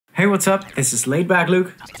Hey, what's up? This is Laidback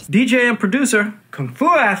Luke, DJ and producer, Kung Fu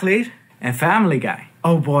athlete, and family guy.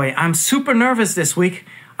 Oh boy, I'm super nervous this week.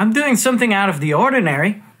 I'm doing something out of the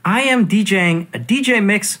ordinary. I am DJing a DJ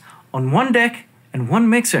mix on one deck and one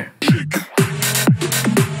mixer.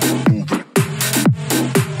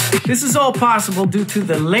 This is all possible due to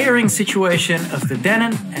the layering situation of the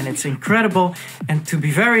Denon, and it's incredible. And to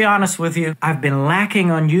be very honest with you, I've been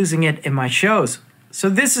lacking on using it in my shows. So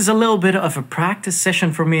this is a little bit of a practice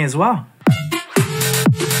session for me as well.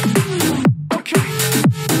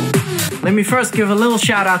 Let me first give a little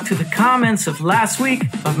shout out to the comments of last week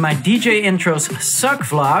of my DJ Intros Suck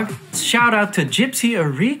vlog. Shout out to Gypsy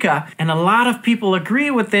Eureka, and a lot of people agree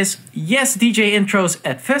with this. Yes, DJ intros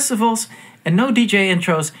at festivals, and no DJ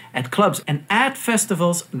intros at clubs. And at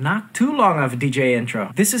festivals, not too long of a DJ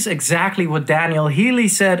intro. This is exactly what Daniel Healy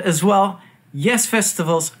said as well. Yes,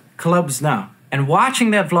 festivals, clubs no. And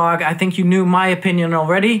watching that vlog, I think you knew my opinion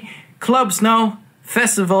already. Clubs no,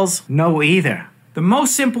 festivals no either. The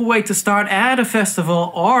most simple way to start at a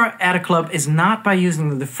festival or at a club is not by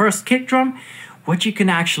using the first kick drum. What you can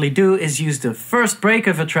actually do is use the first break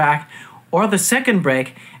of a track or the second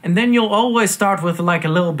break, and then you'll always start with like a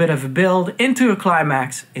little bit of a build into a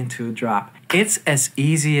climax, into a drop. It's as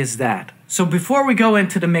easy as that. So before we go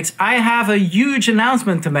into the mix, I have a huge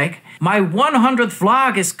announcement to make. My 100th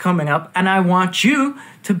vlog is coming up, and I want you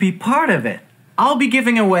to be part of it. I'll be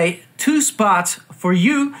giving away 2 spots for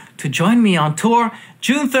you to join me on tour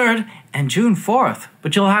June 3rd and June 4th.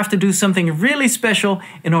 But you'll have to do something really special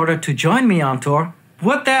in order to join me on tour.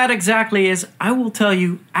 What that exactly is, I will tell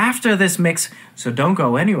you after this mix, so don't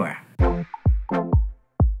go anywhere.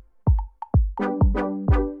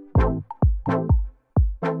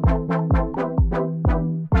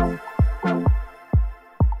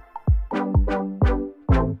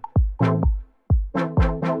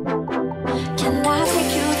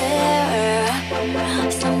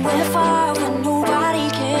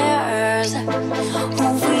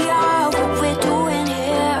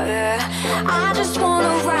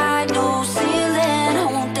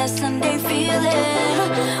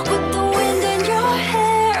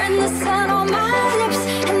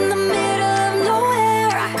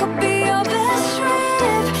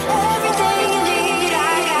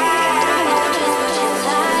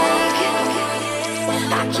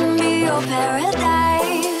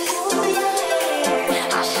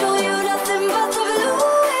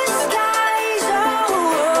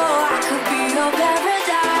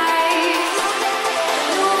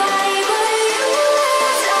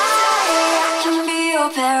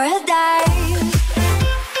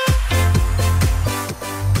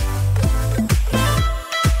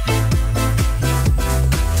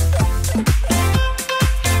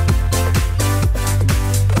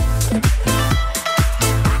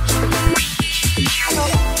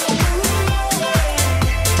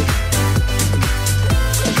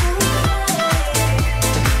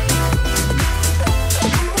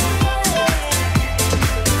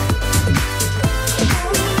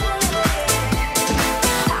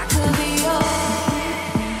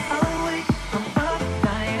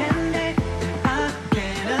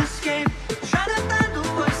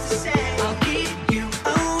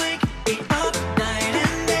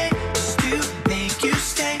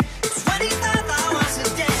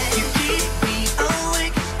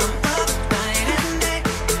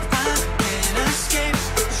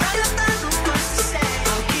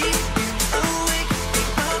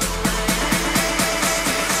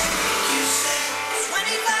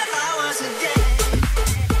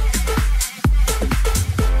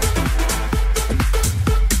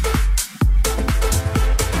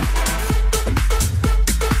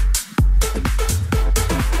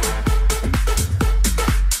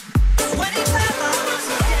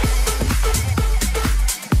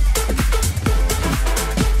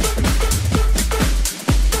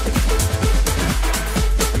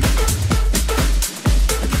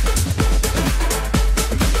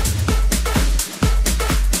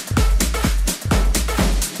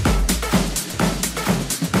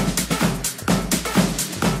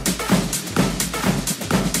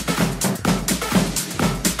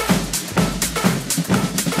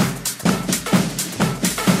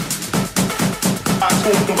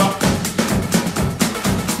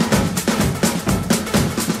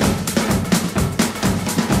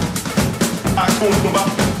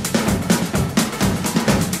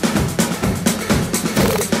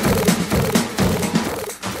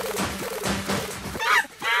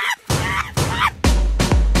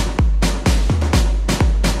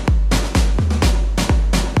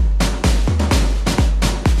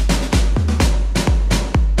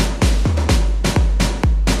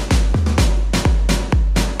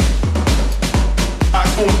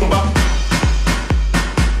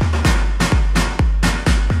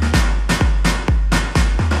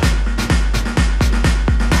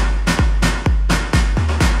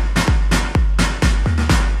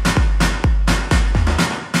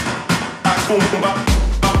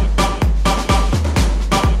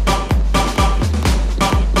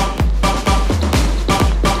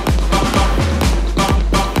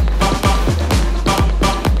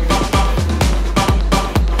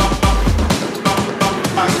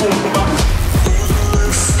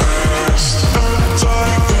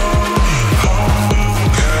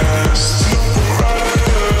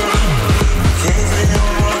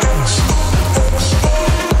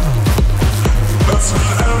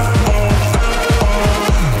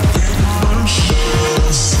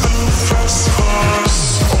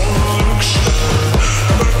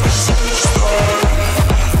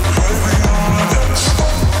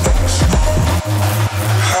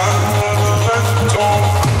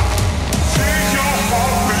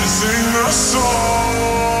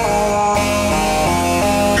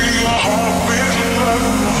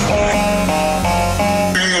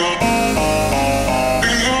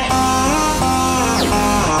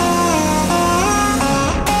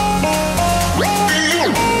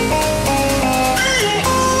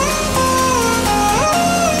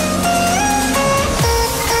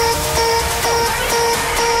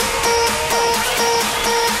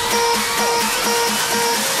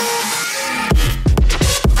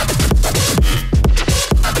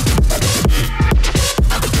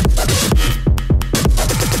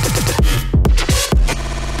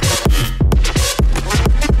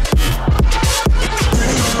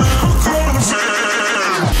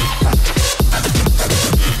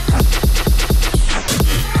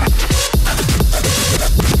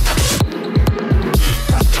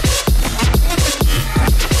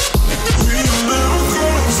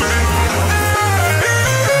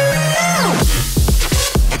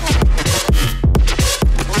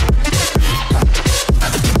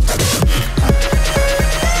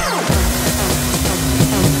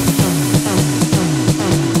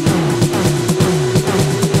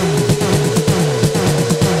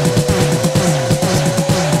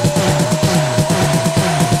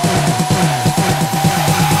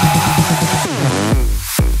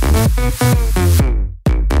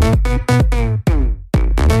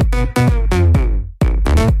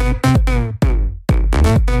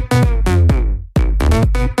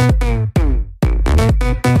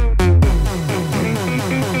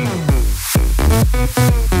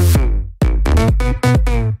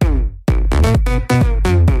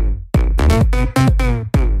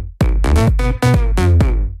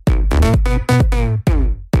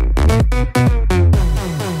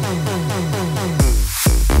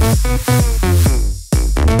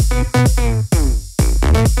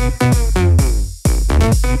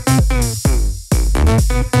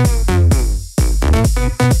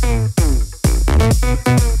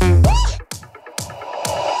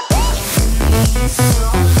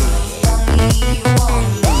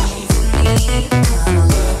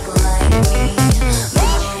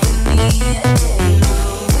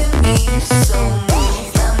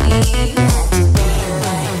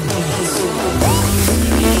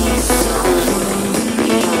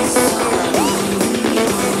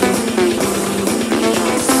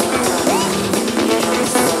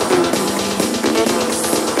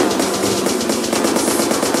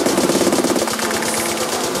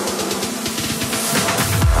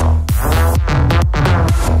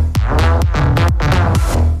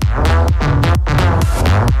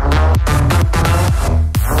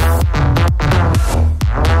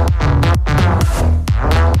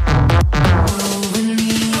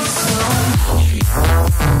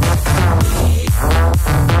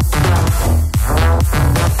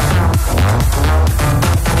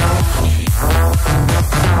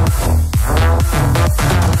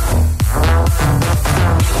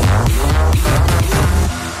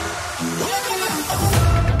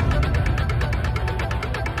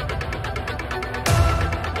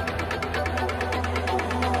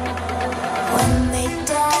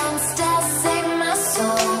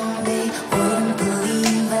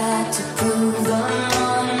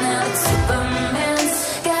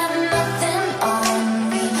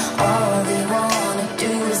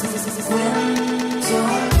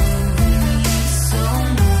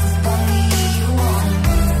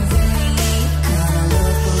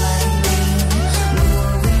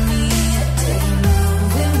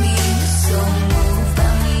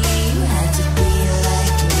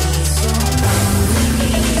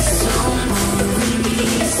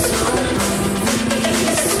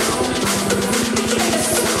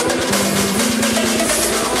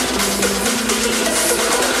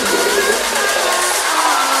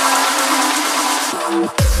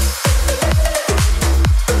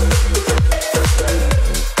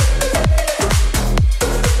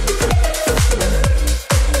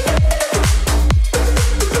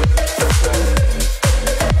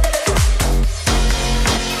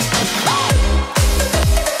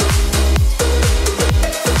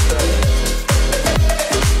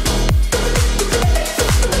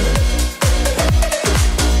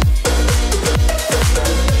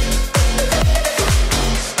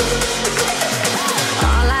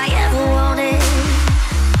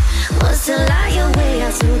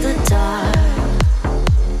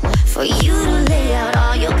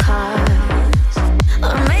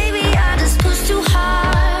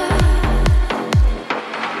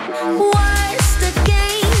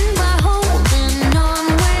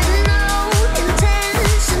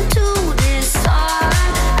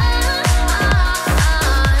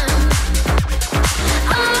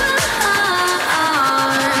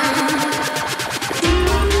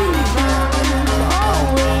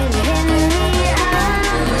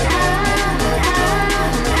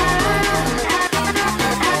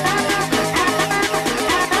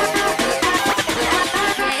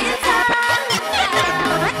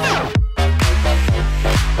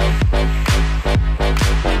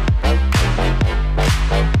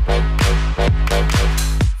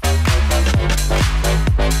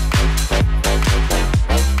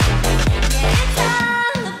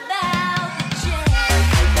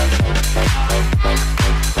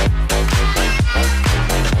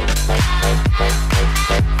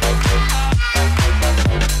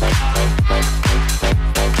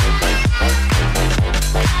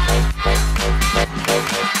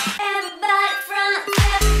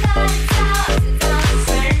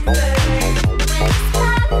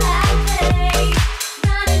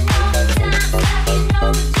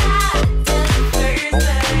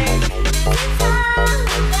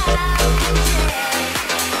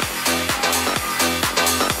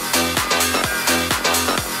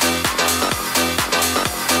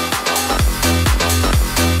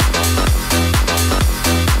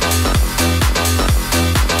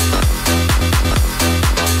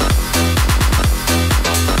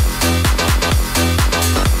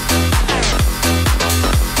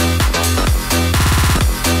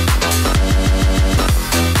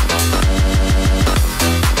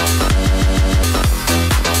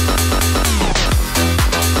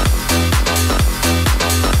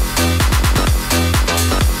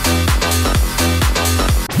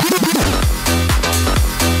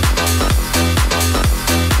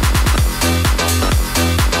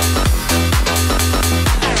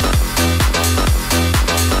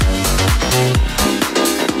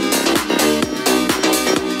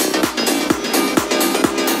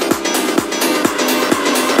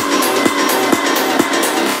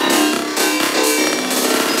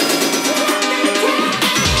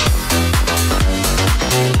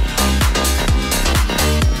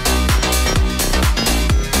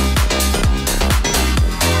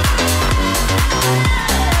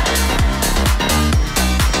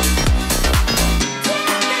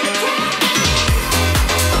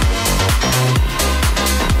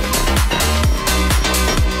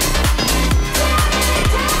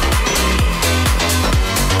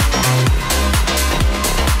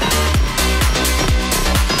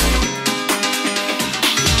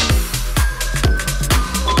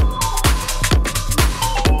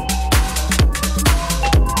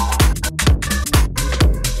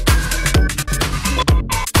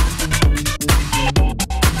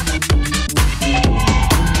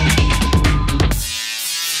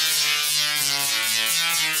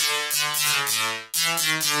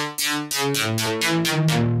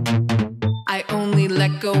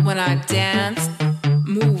 go when I dance.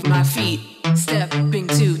 Move my feet, stepping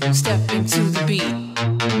to the beat.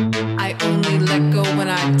 I only let go when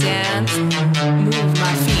I dance. Move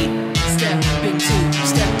my feet, stepping to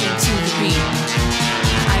the beat.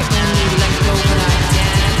 I only let go when I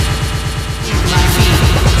dance. Move my feet,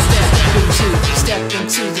 stepping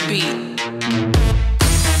to the beat.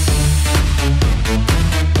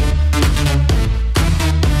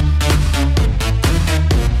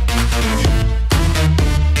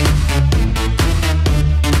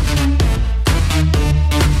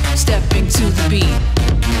 To the beat.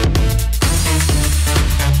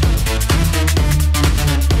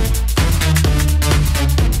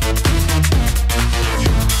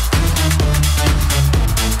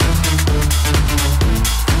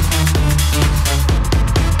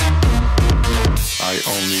 I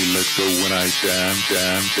only let go when I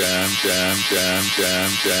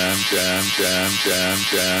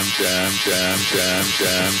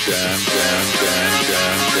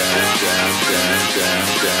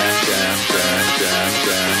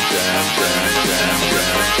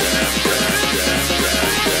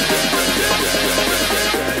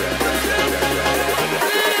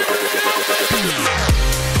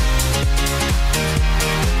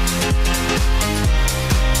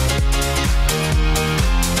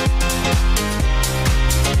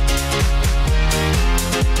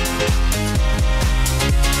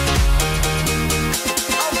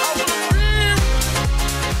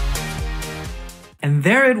And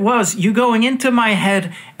there it was, you going into my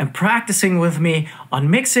head and practicing with me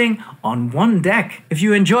on mixing on one deck. If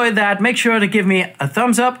you enjoyed that, make sure to give me a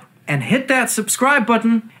thumbs up and hit that subscribe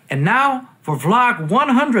button. And now for vlog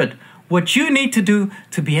 100, what you need to do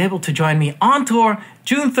to be able to join me on tour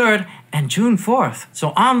June 3rd and June 4th.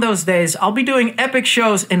 So on those days, I'll be doing epic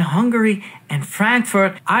shows in Hungary and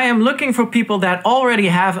Frankfurt. I am looking for people that already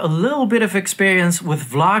have a little bit of experience with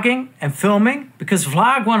vlogging and filming, because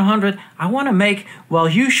vlog 100, I want to make while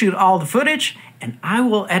you shoot all the footage and I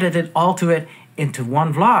will edit it all to it into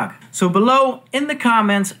one vlog. So below in the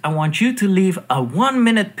comments, I want you to leave a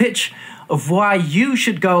 1-minute pitch of why you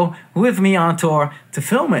should go with me on tour to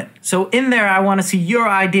film it. So in there, I want to see your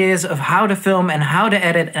ideas of how to film and how to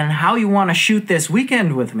edit and how you want to shoot this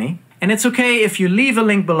weekend with me. And it's okay if you leave a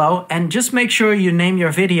link below, and just make sure you name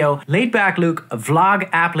your video Laidback Luke Vlog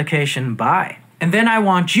Application By. And then I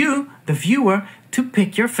want you, the viewer, to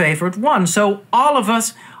pick your favorite one. So all of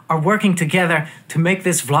us are working together to make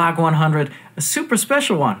this vlog 100 a super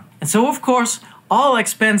special one. And so of course, all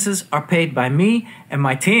expenses are paid by me and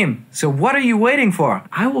my team. So what are you waiting for?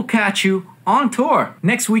 I will catch you on tour.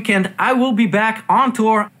 Next weekend, I will be back on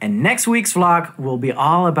tour, and next week's vlog will be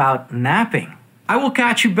all about napping. I will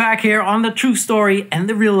catch you back here on the true story and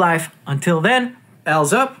the real life. Until then,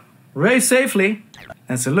 L's up, rave safely,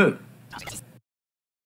 and salute.